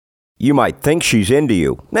You might think she's into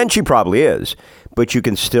you, and she probably is, but you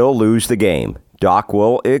can still lose the game. Doc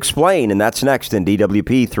will explain, and that's next in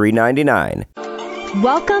DWP 399.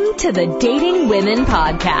 Welcome to the Dating Women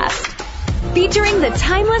Podcast, featuring the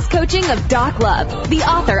timeless coaching of Doc Love, the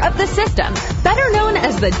author of The System, better known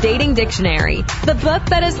as the Dating Dictionary, the book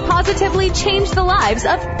that has positively changed the lives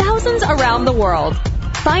of thousands around the world.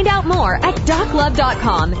 Find out more at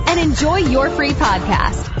doclove.com and enjoy your free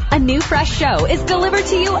podcast. A new fresh show is delivered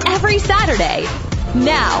to you every Saturday.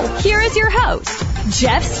 Now, here is your host,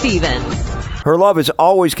 Jeff Stevens. Her love is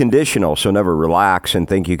always conditional, so never relax and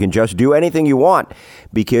think you can just do anything you want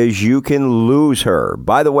because you can lose her.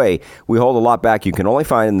 By the way, we hold a lot back you can only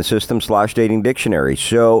find in the System/Dating Dictionary,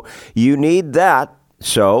 so you need that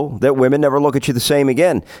so that women never look at you the same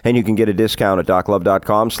again. And you can get a discount at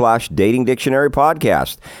doclove.com/dating dictionary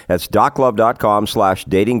podcast. That's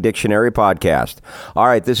doclove.com/dating dictionary podcast. All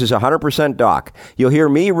right, this is 100% Doc. You'll hear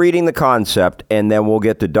me reading the concept, and then we'll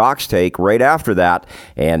get to Doc's take right after that.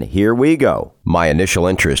 And here we go. My initial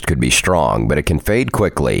interest could be strong, but it can fade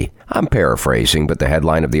quickly. I'm paraphrasing, but the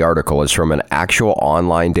headline of the article is from an actual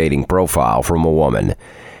online dating profile from a woman.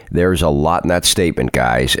 There's a lot in that statement,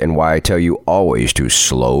 guys, and why I tell you always to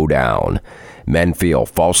slow down. Men feel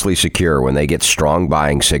falsely secure when they get strong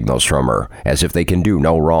buying signals from her, as if they can do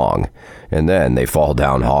no wrong, and then they fall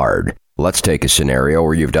down hard. Let's take a scenario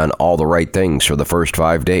where you've done all the right things for the first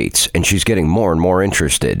 5 dates, and she's getting more and more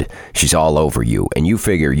interested. She's all over you, and you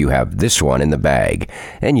figure you have this one in the bag.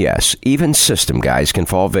 And yes, even system guys can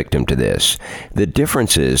fall victim to this. The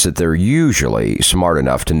difference is that they're usually smart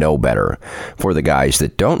enough to know better. For the guys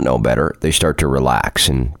that don't know better, they start to relax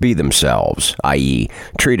and be themselves, i.e.,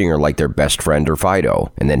 treating her like their best friend or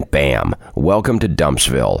Fido. And then bam, welcome to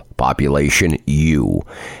Dumpsville, population U.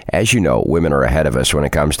 As you know, women are ahead of us when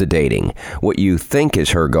it comes to dating. What you think is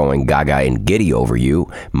her going gaga and giddy over you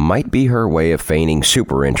might be her way of feigning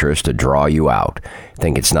super interest to draw you out.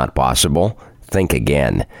 Think it's not possible? Think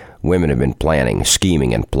again. Women have been planning,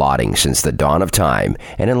 scheming, and plotting since the dawn of time,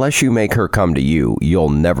 and unless you make her come to you, you'll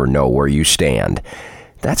never know where you stand.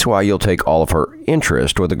 That's why you'll take all of her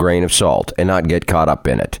interest with a grain of salt and not get caught up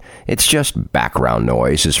in it. It's just background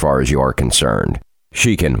noise as far as you're concerned.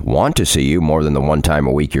 She can want to see you more than the one time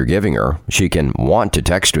a week you're giving her. She can want to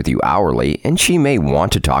text with you hourly, and she may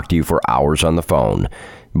want to talk to you for hours on the phone.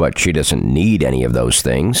 But she doesn't need any of those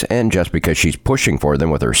things, and just because she's pushing for them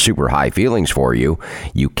with her super high feelings for you,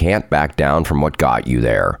 you can't back down from what got you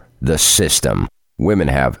there. The system. Women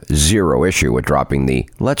have zero issue with dropping the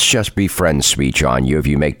 "let's just be friends" speech on you if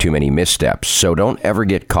you make too many missteps, so don't ever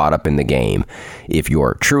get caught up in the game. If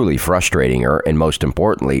you're truly frustrating her, and most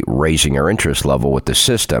importantly, raising her interest level with the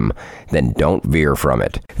system, then don't veer from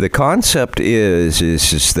it. The concept is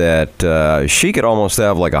that she could almost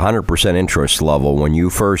have like 100% interest level when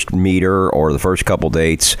you first meet her or the first couple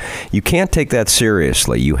dates. You can't take that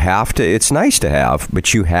seriously. You have to, it's nice to have,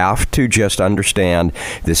 but you have to just understand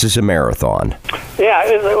this is a marathon. Yeah,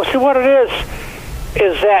 see what it is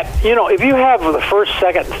that, if you have the first,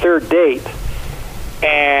 second, and third date,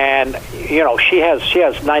 and, she has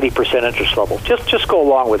 90% interest level, just go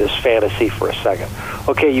along with this fantasy for a second.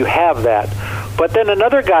 Okay, you have that. But then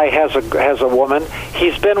another guy has a woman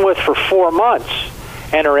he's been with for 4 months,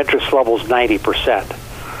 and her interest level is 90%.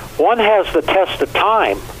 One has the test of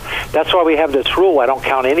time. That's why we have this rule, I don't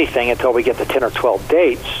count anything until we get to 10 or 12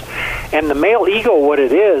 dates. And the male ego, what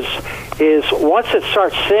it is once it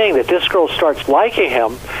starts seeing that this girl starts liking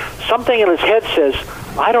him, something in his head says,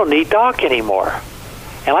 I don't need Doc anymore.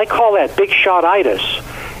 And I call that big shot-itis.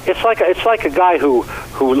 It's like a guy who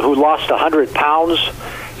lost 100 pounds.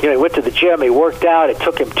 He went to the gym, he worked out, it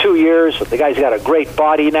took him 2 years. The guy's got a great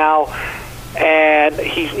body now. And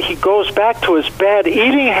he goes back to his bad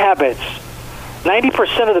eating habits.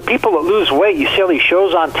 90% of the people that lose weight, you see all these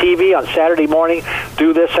shows on TV on Saturday morning,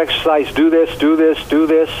 do this exercise, do this.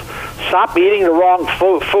 Stop eating the wrong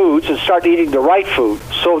foods and start eating the right food.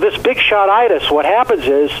 So this big shot-itis, what happens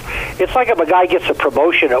is, it's like if a guy gets a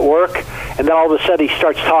promotion at work, and then all of a sudden he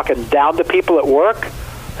starts talking down to people at work.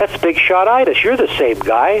 That's big shot-itis. You're the same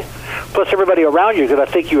guy. Plus, everybody around you is going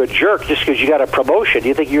to think you're a jerk just because you got a promotion.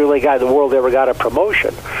 You think you're the only guy in the world that ever got a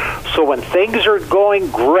promotion. So when things are going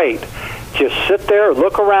great, just sit there,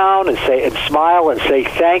 look around, and smile and say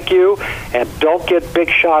thank you, and don't get big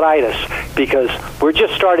shot-itis, because we're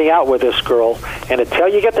just starting out with this girl, and until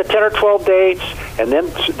you get the 10 or 12 dates, and then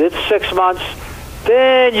 6 months,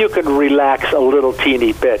 then you can relax a little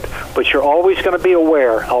teeny bit. But you're always going to be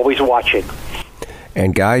aware, always watching.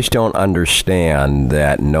 And guys don't understand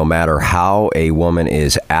that no matter how a woman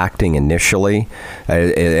is acting initially,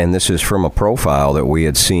 and this is from a profile that we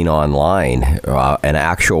had seen online, an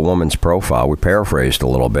actual woman's profile. We paraphrased a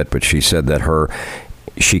little bit, but she said that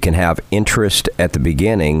she can have interest at the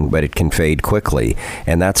beginning, but it can fade quickly.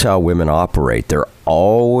 And that's how women operate. They're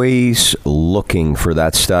always looking for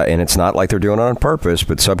that stuff. And it's not like they're doing it on purpose,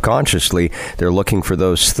 but subconsciously, they're looking for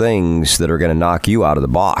those things that are going to knock you out of the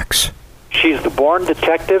box. She's the born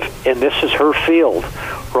detective, and this is her field.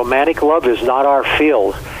 Romantic love is not our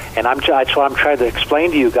field. And that's what I'm trying to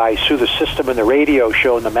explain to you guys through the system and the radio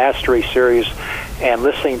show and the Mastery series and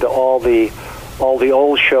listening to all the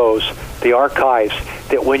old shows, the archives,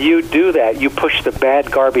 that when you do that, you push the bad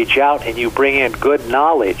garbage out and you bring in good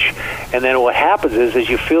knowledge. And then what happens is, as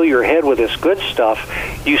you fill your head with this good stuff,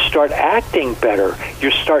 you start acting better.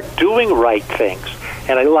 You start doing right things.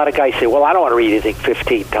 And a lot of guys say, well, I don't want to read anything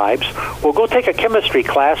 15 times. Well, go take a chemistry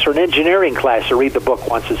class or an engineering class and read the book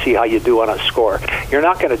once and see how you do on a score. You're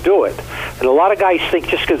not going to do it. And a lot of guys think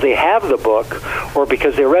just because they have the book or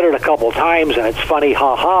because they read it a couple times and it's funny,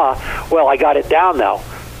 ha-ha, well, I got it down now.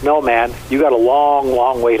 No, man, you got a long,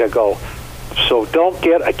 long way to go. So don't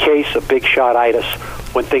get a case of big shot-itis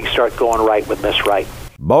when things start going right with Miss Right.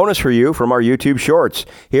 Bonus for you from our YouTube Shorts.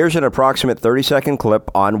 Here's an approximate 30-second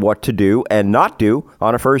clip on what to do and not do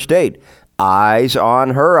on a first date. Eyes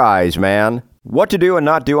on her eyes, man. What to do and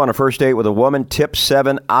not do on a first date with a woman. Tip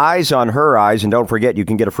 7, eyes on her eyes. And don't forget, you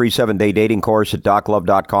can get a free 7-day dating course at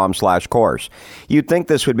doclove.com/course. You'd think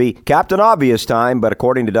this would be Captain Obvious time, but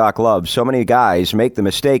according to Doc Love, so many guys make the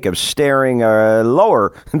mistake of staring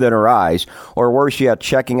lower than her eyes, or worse yet,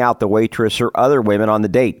 checking out the waitress or other women on the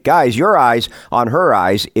date. Guys, your eyes on her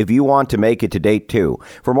eyes if you want to make it to date 2.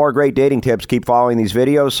 For more great dating tips, keep following these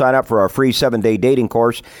videos. Sign up for our free 7-day dating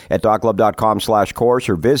course at doclove.com/course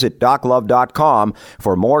or visit doclove.com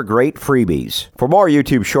for more great freebies. For more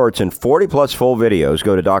YouTube Shorts and 40-plus full videos,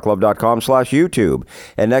 go to doclove.com/YouTube.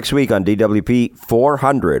 And next week on DWP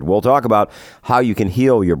 400, we'll talk about how you can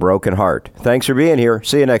heal your broken heart. Thanks for being here.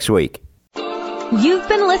 See you next week. You've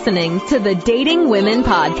been listening to the Dating Women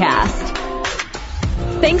Podcast.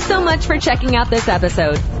 Thanks so much for checking out this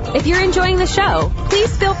episode. If you're enjoying the show,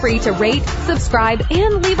 please feel free to rate, subscribe,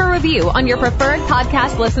 and leave a review on your preferred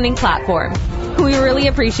podcast listening platform. We really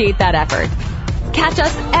appreciate that effort. Catch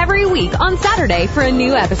us every week on Saturday for a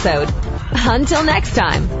new episode. Until next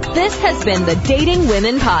time, this has been the Dating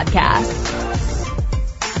Women Podcast.